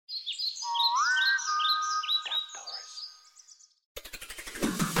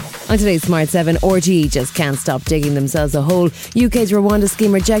On today's Smart 7, RTE just can't stop digging themselves a hole. UK's Rwanda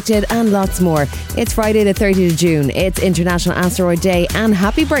scheme rejected and lots more. It's Friday the 30th of June. It's International Asteroid Day and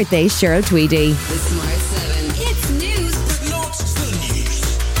happy birthday Cheryl Tweedy. The Smart 7. It's news. With lots to the news.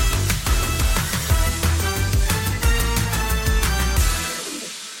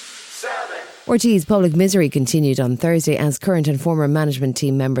 RTE's public misery continued on Thursday as current and former management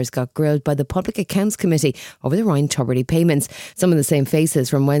team members got grilled by the Public Accounts Committee over the Ryan Tubridy payments. Some of the same faces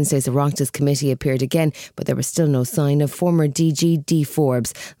from Wednesday's Oireachtas committee appeared again, but there was still no sign of former DG D.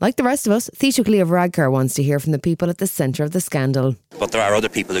 Forbes. Like the rest of us, Taoiseach Liam Neeson wants to hear from the people at the centre of the scandal. But there are other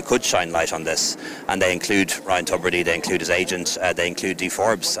people who could shine light on this, and they include Ryan Tubridy, they include his agent, they include D.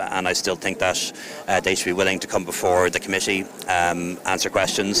 Forbes, and I still think that they should be willing to come before the committee, answer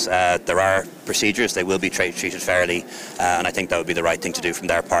questions. There are procedures, they will be treated fairly, and I think that would be the right thing to do from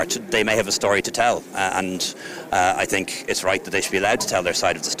their part. They may have a story to tell, and I think it's right that they should be allowed to tell their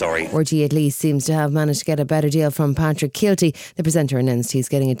side of the story. RTE at least seems to have managed to get a better deal from Patrick Kilty. The presenter announced he's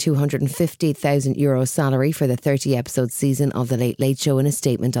getting a €250,000 salary for the 30-episode season of The Late Late Show in a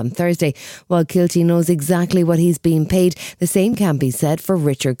statement on Thursday. While Kilty knows exactly what he's being paid, the same can be said for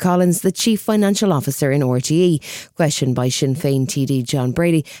Richard Collins, the Chief Financial Officer in RTE. Questioned by Sinn Féin TD John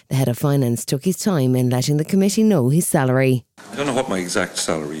Brady, the head of finance took his time in letting the committee know his salary. I don't know what my exact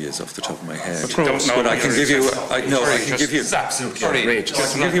salary is off the top of my head. But I can give you. I can give you. It's absolutely outrageous.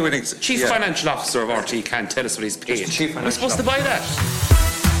 I can give you an Chief Financial Officer of RT can't tell us what he's paid. We're supposed to buy that.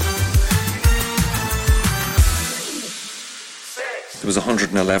 There was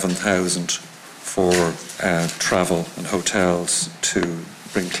 111,000 for travel and hotels to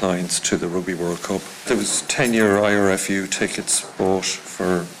bring clients to the Rugby World Cup. There was 10-year IRFU tickets bought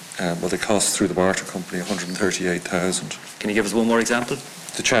for. They cost through the barter company 138,000. Can you give us one more example?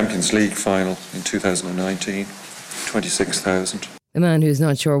 The Champions League final in 2019, 26,000. The man who's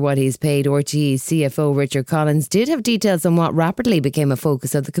not sure what he's paid, RTE CFO Richard Collins, did have details on what rapidly became a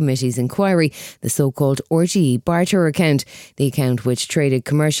focus of the committee's inquiry, the so-called RTE barter account. The account, which traded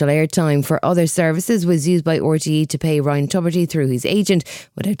commercial airtime for other services, was used by RTE to pay Ryan Tubridy through his agent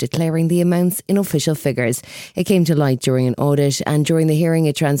without declaring the amounts in official figures. It came to light during an audit, and during the hearing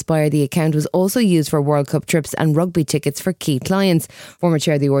it transpired the account was also used for World Cup trips and rugby tickets for key clients. Former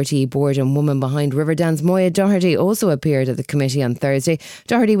chair of the RTE board and woman behind Riverdance, Moya Doherty, also appeared at the committee on Thursday.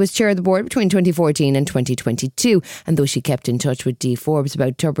 Doherty was chair of the board between 2014 and 2022, and though she kept in touch with D. Forbes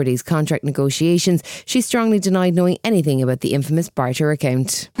about Tubridy's contract negotiations, she strongly denied knowing anything about the infamous barter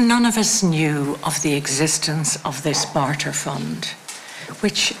account. None of us knew of the existence of this barter fund,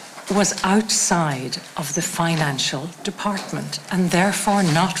 which was outside of the financial department and therefore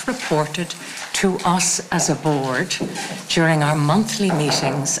not reported to us as a board during our monthly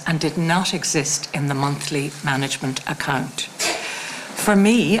meetings and did not exist in the monthly management account. For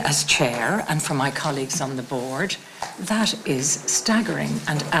me as chair and for my colleagues on the board, that is staggering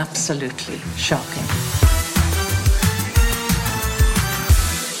and absolutely shocking.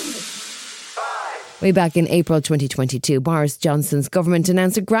 Way back in April 2022, Boris Johnson's government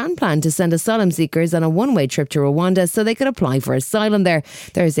announced a grand plan to send asylum seekers on a one-way trip to Rwanda so they could apply for asylum there.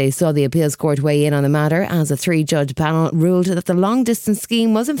 Thursday saw the appeals court weigh in on the matter as a three-judge panel ruled that the long-distance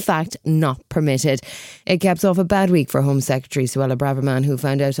scheme was in fact not permitted. It caps off a bad week for Home Secretary Suella Braverman, who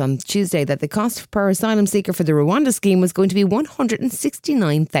found out on Tuesday that the cost per asylum seeker for the Rwanda scheme was going to be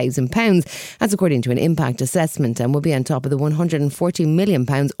 £169,000. That's according to an impact assessment, and will be on top of the £140 million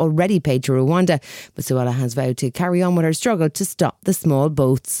already paid to Rwanda. But Suella has vowed to carry on with her struggle to stop the small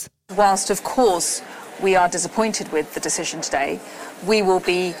boats. Whilst, of course, we are disappointed with the decision today, we will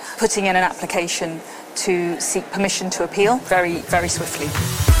be putting in an application to seek permission to appeal very, very swiftly.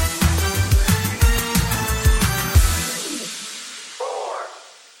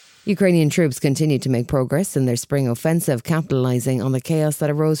 Ukrainian troops continue to make progress in their spring offensive, capitalising on the chaos that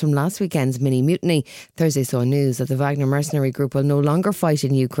arose from last weekend's mini-mutiny. Thursday saw news that the Wagner mercenary group will no longer fight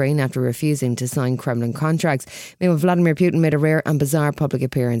in Ukraine after refusing to sign Kremlin contracts. Meanwhile, Vladimir Putin made a rare and bizarre public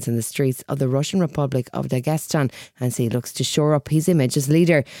appearance in the streets of the Russian Republic of Dagestan as he looks to shore up his image as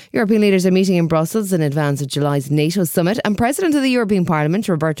leader. European leaders are meeting in Brussels in advance of July's NATO summit, and President of the European Parliament,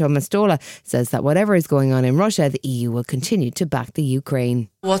 Roberto Metsola, says that whatever is going on in Russia, the EU will continue to back the Ukraine.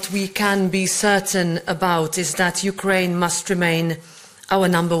 What we can be certain about is that Ukraine must remain our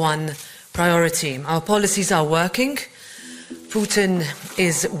number one priority. Our policies are working. Putin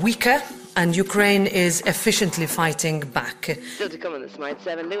is weaker and Ukraine is efficiently fighting back. Still to come on the Smart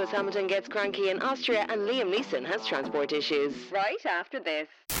 7, Lewis Hamilton gets cranky in Austria and Liam Neeson has transport issues. Right after this.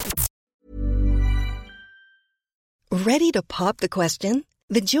 Ready to pop the question?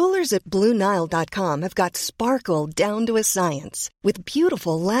 The jewelers at BlueNile.com have got sparkle down to a science with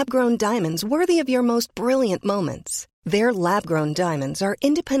beautiful lab-grown diamonds worthy of your most brilliant moments. Their lab-grown diamonds are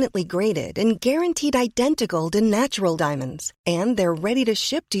independently graded and guaranteed identical to natural diamonds, and they're ready to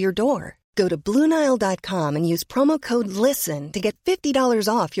ship to your door. Go to BlueNile.com and use promo code LISTEN to get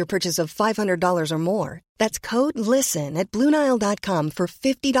 $50 off your purchase of $500 or more. That's code LISTEN at BlueNile.com for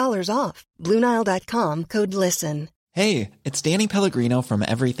 $50 off. BlueNile.com, code LISTEN. Hey, it's Danny Pellegrino from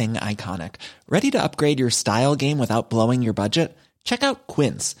Everything Iconic. Ready to upgrade your style game without blowing your budget? Check out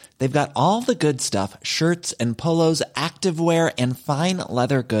Quince. They've got all the good stuff, shirts and polos, activewear, and fine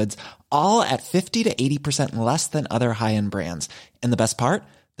leather goods, all at 50 to 80% less than other high-end brands. And the best part?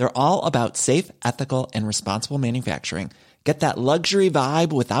 They're all about safe, ethical, and responsible manufacturing. Get that luxury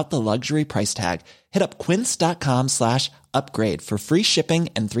vibe without the luxury price tag. Hit up quince.com/upgrade for free shipping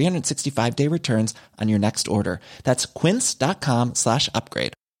and 365-day returns on your next order. That's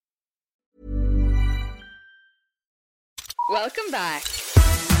quince.com/upgrade. Welcome back.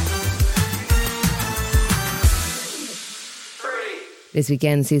 This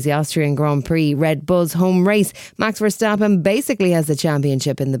weekend sees the Austrian Grand Prix Red Bull's home race. Max Verstappen basically has the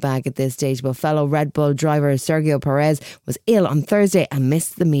championship in the bag at this stage, but fellow Red Bull driver Sergio Perez was ill on Thursday and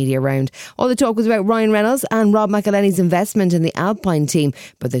missed the media round. All the talk was about Ryan Reynolds and Rob McElhenney's investment in the Alpine team,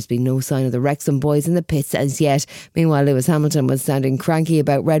 but there's been no sign of the Wrexham boys in the pits as yet. Meanwhile, Lewis Hamilton was sounding cranky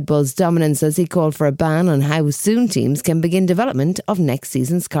about Red Bull's dominance as he called for a ban on how soon teams can begin development of next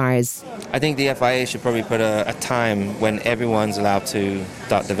season's cars. I think the FIA should probably put a time when everyone's allowed to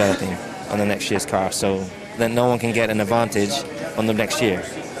start developing on the next year's car, so that no one can get an advantage on the next year,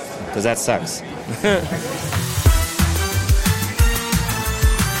 because that sucks.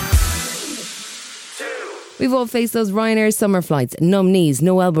 We've all faced those Ryanair summer flights, numb knees,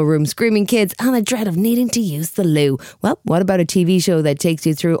 no elbow room, screaming kids, and the dread of needing to use the loo. Well, what about a TV show that takes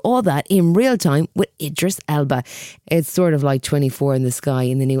you through all that in real time with Idris Elba? It's sort of like 24 in the Sky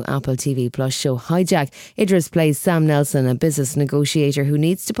in the new Apple TV Plus show Hijack. Idris plays Sam Nelson, a business negotiator who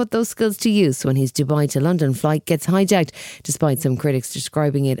needs to put those skills to use when his Dubai to London flight gets hijacked. Despite some critics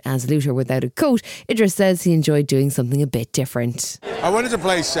describing it as Luther without a coat, Idris says he enjoyed doing something a bit different. I wanted to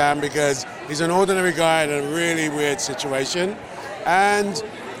play Sam because he's an ordinary guy in a really weird situation, and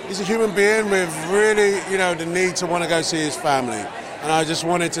he's a human being with really, the need to want to go see his family, and I just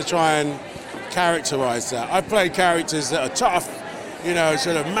wanted to try and characterize that. I play characters that are tough,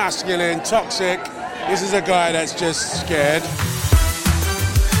 sort of masculine, toxic. This is a guy that's just scared.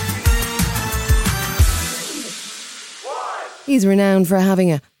 He's renowned for having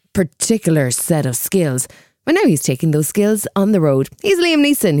a particular set of skills. But now he's taking those skills on the road. He's Liam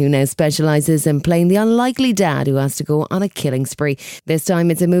Neeson, who now specialises in playing the unlikely dad who has to go on a killing spree. This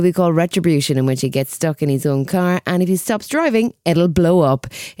time it's a movie called Retribution, in which he gets stuck in his own car, and if he stops driving, it'll blow up.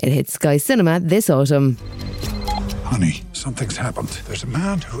 It hits Sky Cinema this autumn. Honey, something's happened. There's a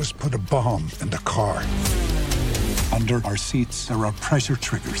man who has put a bomb in the car. Under our seats, there are pressure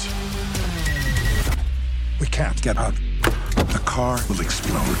triggers. We can't get out. The car will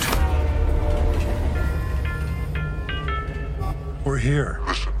explode. We're here.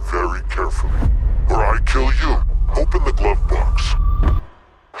 Listen very carefully, or I kill you. Open the glove box.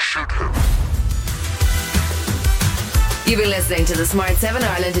 Shoot him. You've been listening to the Smart 7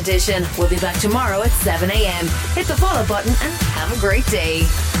 Ireland edition. We'll be back tomorrow at 7 a.m. Hit the follow button and have a great day.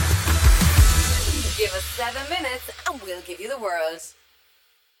 Give us 7 minutes and we'll give you the world.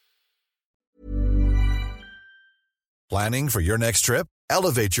 Planning for your next trip?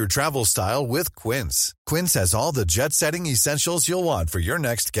 Elevate your travel style with Quince. Quince has all the jet-setting essentials you'll want for your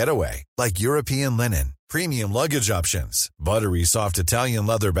next getaway, like European linen, premium luggage options, buttery soft Italian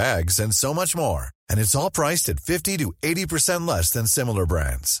leather bags, and so much more. And it's all priced at 50 to 80% less than similar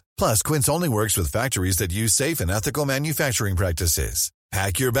brands. Plus, Quince only works with factories that use safe and ethical manufacturing practices.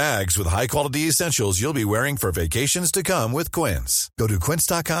 Pack your bags with high-quality essentials you'll be wearing for vacations to come with Quince. Go to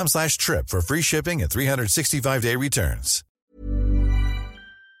quince.com/trip for free shipping and 365-day returns.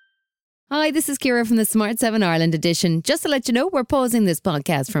 Hi, this is Ciara from the Smart 7 Ireland edition. Just to let you know, we're pausing this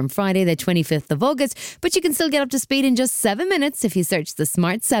podcast from Friday the 25th of August, but you can still get up to speed in just 7 minutes if you search the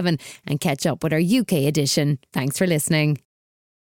Smart 7 and catch up with our UK edition. Thanks for listening.